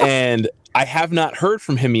 And I have not heard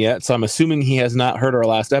from him yet, so I'm assuming he has not heard our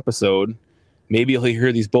last episode. Maybe he'll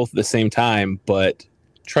hear these both at the same time, but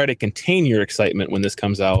try to contain your excitement when this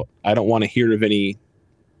comes out. I don't want to hear of any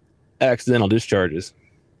accidental discharges.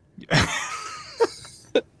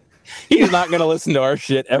 He's not going to listen to our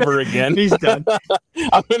shit ever again. He's done.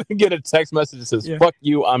 I'm going to get a text message that says, fuck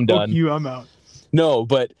you, I'm done. Fuck you, I'm out. No,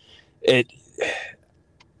 but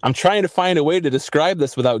I'm trying to find a way to describe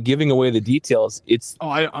this without giving away the details.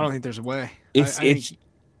 I don't think there's a way. It's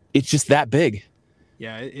just that big.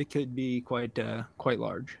 Yeah, it could be quite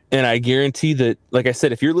large. And I guarantee that, like I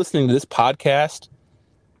said, if you're listening to this podcast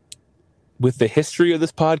with the history of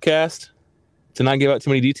this podcast, to not give out too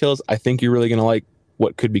many details, I think you're really going to like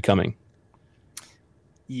what could be coming.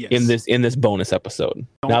 Yes. In this bonus episode.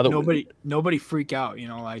 Nobody freak out,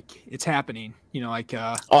 like it's happening, like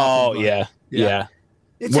yeah.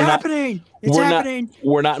 It's happening.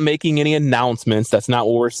 We're not making any announcements. That's not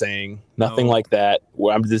what we're saying. Nothing like that.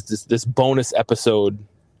 I'm this bonus episode.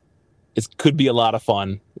 It could be a lot of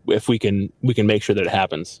fun if we can make sure that it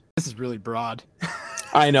happens. This is really broad.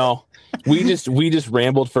 I know. We just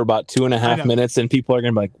rambled for about 2.5 minutes, and people are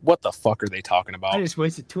gonna be like, "What the fuck are they talking about?" I just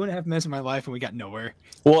wasted 2.5 minutes of my life, and we got nowhere.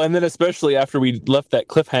 Well, and then especially after we left that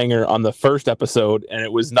cliffhanger on the first episode, and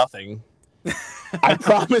it was nothing. I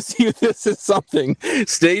promise you, this is something.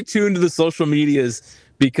 Stay tuned to the social medias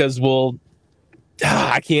because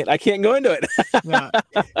I can't go into it. Yeah.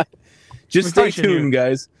 Just stay tuned,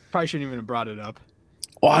 guys. Probably shouldn't even have brought it up.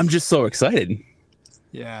 Well, I'm just so excited.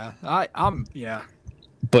 Yeah, I'm. Yeah,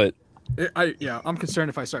 but I'm concerned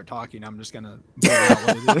if I start talking, I'm just gonna out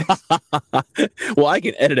what it is. Well, I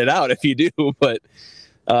can edit it out if you do, but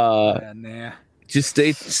nah. Just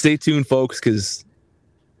stay tuned, folks, because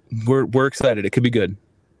we're excited. It could be good.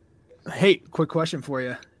 Hey, quick question for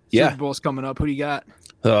you. Yeah. Super Bowl's coming up. Who do you got?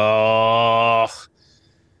 Oh,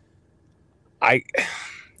 I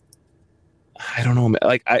don't know.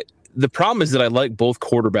 Like the problem is that I like both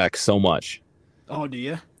quarterbacks so much. Oh, do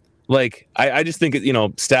you? Like, I just think,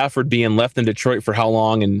 Stafford being left in Detroit for how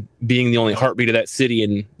long and being the only heartbeat of that city.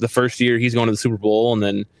 And the first year he's going to the Super Bowl. And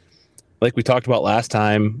then, like we talked about last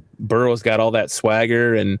time, Burrow's got all that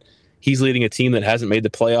swagger and he's leading a team that hasn't made the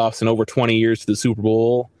playoffs in over 20 years to the Super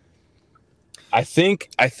Bowl. I think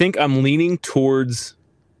I'm leaning towards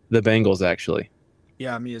the Bengals, actually.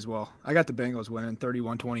 Yeah, me as well. I got the Bengals winning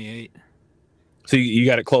 31-28. So you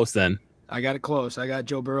got it close then? I got it close. I got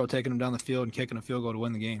Joe Burrow taking him down the field and kicking a field goal to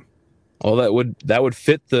win the game. Well, that would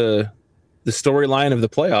fit the storyline of the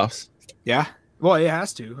playoffs. Yeah. Well, it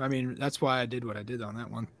has to. I mean, that's why I did what I did on that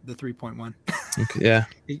one, the 3-point. Okay, yeah.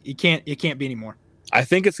 It can't be anymore. I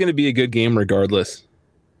think it's going to be a good game regardless.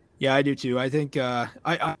 Yeah, I do too. I think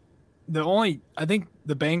I think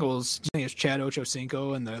the Bengals, I think it's Chad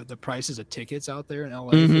Ochocinco and the prices of tickets out there in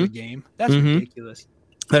LA for the game. That's ridiculous.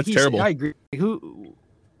 That's terrible. I agree. Who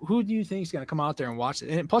do you think is going to come out there and watch it?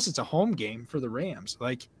 And plus, it's a home game for the Rams.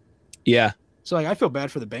 Yeah. So I feel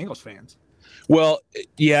bad for the Bengals fans. Well,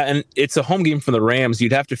 yeah, and it's a home game for the Rams.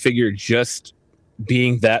 You'd have to figure just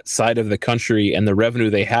being that side of the country and the revenue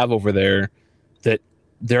they have over there, that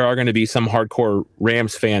there are going to be some hardcore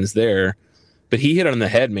Rams fans there. But he hit it on the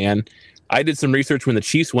head, man. I did some research when the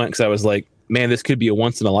Chiefs went because I was like, man, this could be a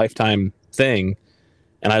once in a lifetime thing.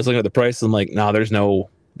 And I was looking at the price and I'm like, no, there's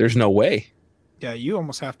no way. Yeah, you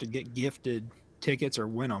almost have to get gifted tickets or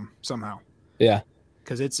win them somehow. Yeah.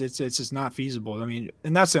 Because it's just not feasible. I mean,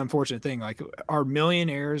 and that's the unfortunate thing. Like, are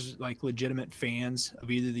millionaires legitimate fans of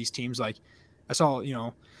either of these teams? Like, I saw,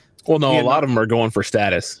 Well, no, a lot of them are going for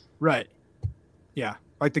status. Right. Yeah.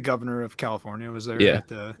 Like the governor of California was there.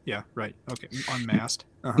 Yeah. Right. Okay. Unmasked.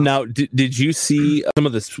 Uh-huh. Now, did you see some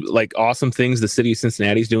of the awesome things the city of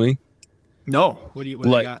Cincinnati's doing? No. What do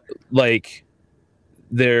they got? Like,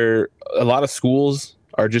 a lot of schools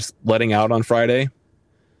are just letting out on Friday.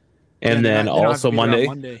 And then also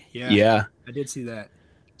Monday. Yeah. I did see that.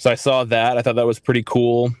 So I saw that. I thought that was pretty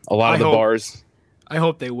cool. A lot of the bars. I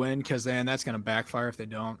hope they win because then that's going to backfire if they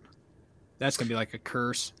don't. That's going to be like a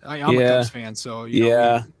curse. I'm a Cubs fan, so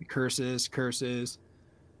curses.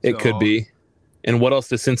 It could be. And what else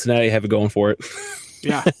does Cincinnati have going for it?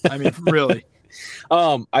 Yeah, I mean, really.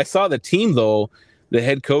 I saw the team, though. The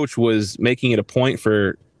head coach was making it a point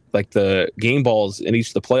for like the game balls in each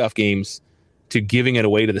of the playoff games to giving it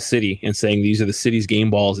away to the city and saying these are the city's game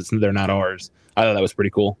balls. They're not ours. I thought that was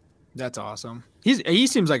pretty cool. That's awesome. He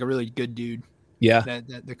seems like a really good dude. Yeah.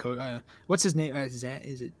 That the coach. What's his name? Is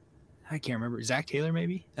it? I can't remember. Zach Taylor,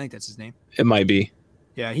 maybe. I think that's his name. It might be.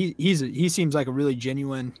 Yeah, he seems like a really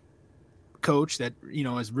genuine coach that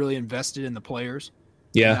is really invested in the players.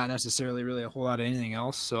 Yeah. Not necessarily really a whole lot of anything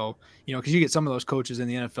else. So because you get some of those coaches in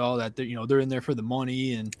the NFL that they're in there for the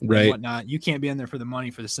money and whatnot. You can't be in there for the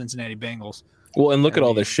money for the Cincinnati Bengals. Well, and look at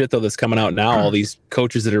all this shit though that's coming out now. All these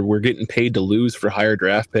coaches that we're getting paid to lose for higher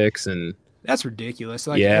draft picks, and that's ridiculous.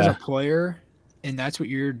 Like as a player, and that's what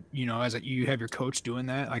you're you have your coach doing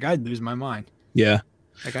that. Like I'd lose my mind. Yeah.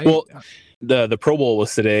 The Pro Bowl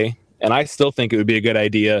was today, and I still think it would be a good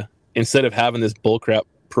idea instead of having this bullcrap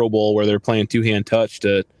Pro Bowl where they're playing 2-hand touch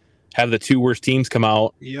to have the 2 worst teams come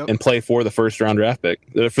out and play for the first round draft pick,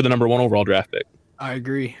 for the number 1 overall draft pick. I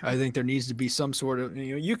agree. I think there needs to be some sort of,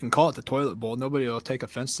 you can call it the toilet bowl. Nobody will take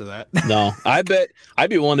offense to that. No, I'd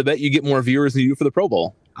be willing to bet you get more viewers than you do for the Pro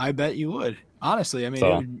Bowl. I bet you would. Honestly, I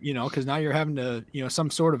mean, because now you're having to,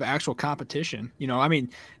 some sort of actual competition. I mean,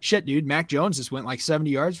 shit, dude. Mac Jones just went like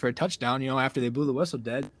 70 yards for a touchdown, after they blew the whistle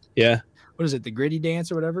dead. Yeah. What is it, the gritty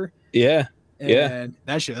dance or whatever? Yeah. And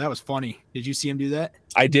that was funny. Did you see him do that?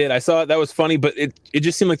 I did. I saw it. That was funny, but it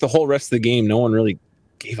just seemed like the whole rest of the game, no one really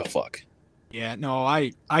gave a fuck. Yeah, no,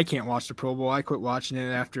 I can't watch the Pro Bowl. I quit watching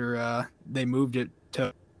it after they moved it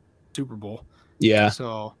to Super Bowl. Yeah.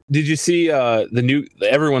 So did you see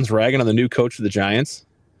everyone's ragging on the new coach of the Giants?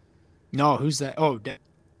 No, who's that? Oh,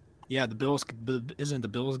 yeah, the Bills. Isn't it the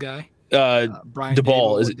Bills guy? Brian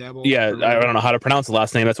Daboll. Is it? Daboll, yeah, I don't know how to pronounce the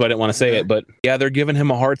last name. That's why I didn't want to say it. But yeah, they're giving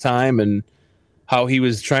him a hard time and how he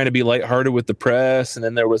was trying to be lighthearted with the press. And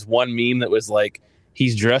then there was one meme that was like,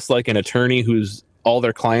 he's dressed like an attorney who's all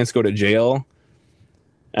their clients go to jail.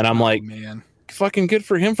 And I'm like, man, fucking good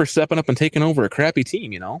for him for stepping up and taking over a crappy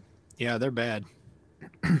team, Yeah, they're bad.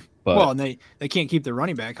 But, well, and they can't keep their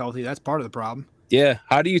running back healthy. That's part of the problem. Yeah.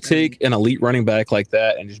 How do you take an elite running back like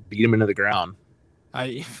that and just beat him into the ground?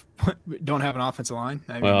 I don't have an offensive line.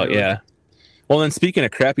 Yeah. Well, then speaking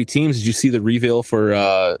of crappy teams, did you see the reveal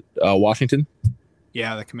for Washington?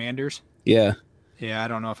 Yeah, the Commanders. Yeah. Yeah, I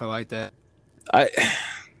don't know if I like that.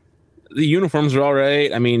 The uniforms are all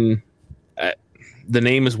right. I mean, the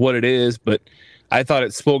name is what it is, but I thought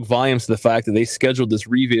it spoke volumes to the fact that they scheduled this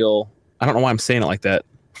reveal. I don't know why I'm saying it like that.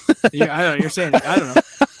 Yeah, I don't know. You're saying it. I don't know.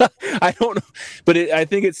 I don't know, but I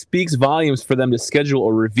think it speaks volumes for them to schedule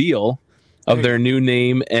a reveal of their new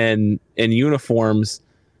name and uniforms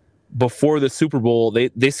before the Super Bowl.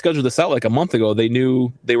 They scheduled this out like a month ago. They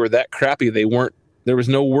knew they were that crappy. There was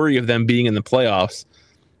no worry of them being in the playoffs.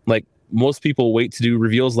 Like most people wait to do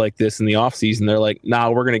reveals like this in the offseason. They're like, nah,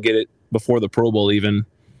 we're going to get it before the Pro Bowl even.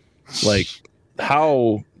 Like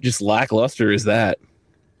how just lackluster is that?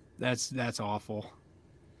 That's awful.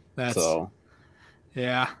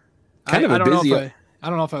 Yeah. Kind of I a don't busy. know I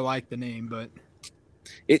don't know if I like the name, but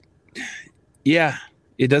it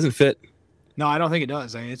doesn't fit. No, I don't think it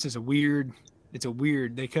does. I mean, it's just a weird. I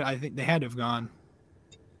think they had to have gone.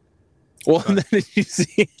 Well, and then did you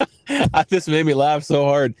see? This made me laugh so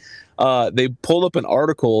hard. They pulled up an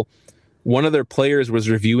article. One of their players was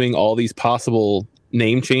reviewing all these possible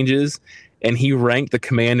name changes, and he ranked the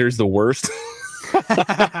Commanders the worst.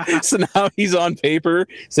 So now he's on paper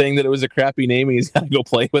saying that it was a crappy name, and he's got to go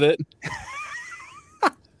play with it.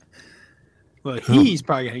 Well, he's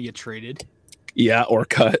probably gonna get traded. Yeah, or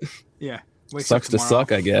cut. Yeah, sucks to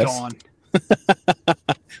suck, I guess. Gone.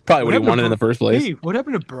 Probably what he wanted in the first place. Hey, what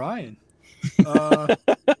happened to Brian?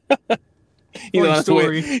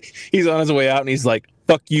 He's on his way out, and he's like,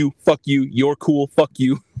 fuck you, you're cool, fuck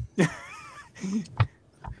you.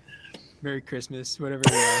 Merry Christmas, whatever.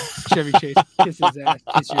 Chevy Chase, kiss his ass,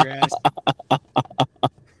 kiss your ass.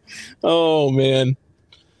 Oh, man.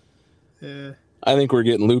 I think we're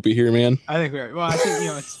getting loopy here, man. I think I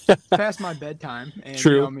think, it's past my bedtime. And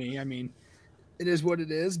True. Me, I mean, it is what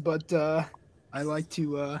it is, but I like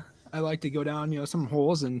to go down, some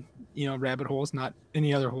holes and, rabbit holes, not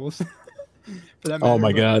any other holes. For that matter,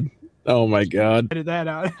 Oh my God. Edit that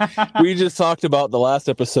out. We just talked about the last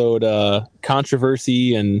episode,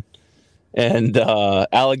 controversy and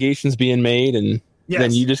allegations being made, and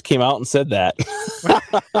then you just came out and said that.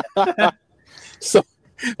 So,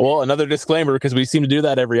 well, another disclaimer, because we seem to do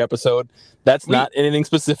that every episode. That's not anything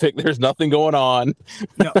specific. There's nothing going on.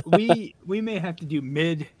 No, we may have to do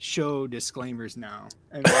mid-show disclaimers now.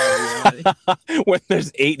 When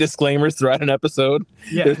there's 8 disclaimers throughout an episode,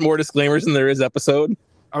 there's more disclaimers than there is episode.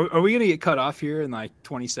 Are we going to get cut off here in like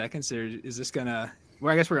 20 seconds, or is this going to...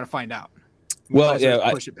 Well, I guess we're going to find out. Well, might as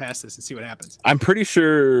well push it past this and see what happens. I'm pretty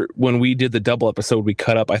sure when we did the double episode we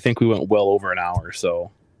cut up, I think we went well over an hour.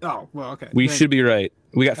 So Oh, well, okay. we should be right.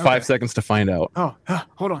 We got 5 Okay. seconds to find out. Oh,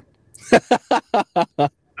 hold on.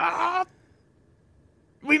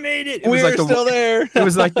 We made it. We're still there. It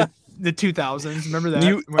was like the 2000s. Remember that?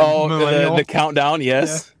 The countdown.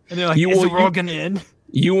 Yes. Yeah. And they're like, is the world gonna end?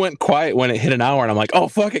 You went quiet when it hit an hour, and I'm like, oh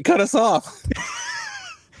fuck, it cut us off.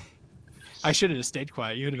 I should have just stayed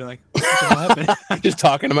quiet. You would have been like, what happened? Just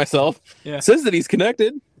talking to myself. Yeah. Says that he's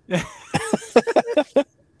connected. Yeah.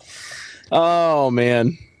 Oh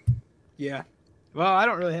man. Yeah. Well, I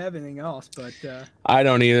don't really have anything else, but I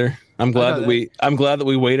don't either. I'm glad that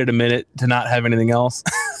we waited a minute to not have anything else.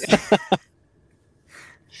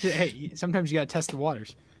 Hey, sometimes you gotta test the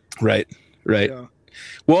waters. Right. So,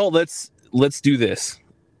 Well, let's do this.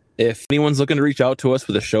 If anyone's looking to reach out to us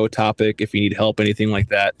with a show topic, if you need help, anything like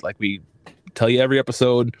that, like we tell you every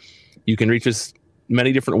episode, you can reach us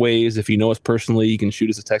many different ways. If you know us personally, you can shoot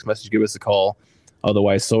us a text message, give us a call.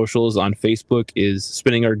 Otherwise, socials on Facebook is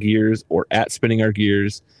Spinning Our Gears or at Spinning Our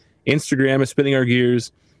Gears. Instagram is Spinning Our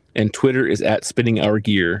Gears. And Twitter is at Spinning Our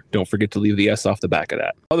Gear. Don't forget to leave the S off the back of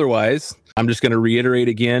that. Otherwise, I'm just going to reiterate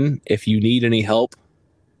again, if you need any help,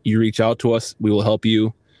 you reach out to us. We will help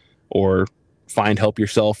you, or find help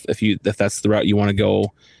yourself if that's the route you want to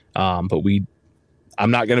go. But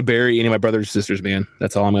I'm not going to bury any of my brothers and sisters, man.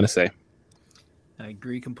 That's all I'm going to say. I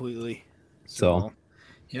agree completely. So,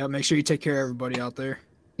 yeah, make sure you take care of everybody out there.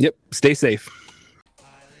 Yep. Stay safe.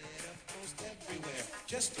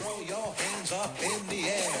 Just throw your hands up in the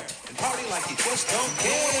air and party like you just don't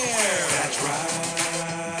care. That's right.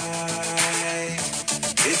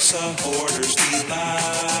 It's a hoarder's delight.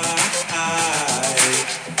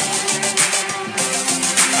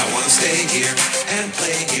 I want to stay here and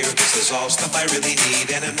play here. This is all stuff I really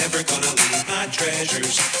need, and I'm never gonna leave my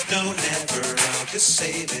treasures. No, never. I'll just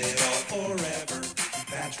save it all forever.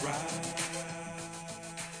 That's right.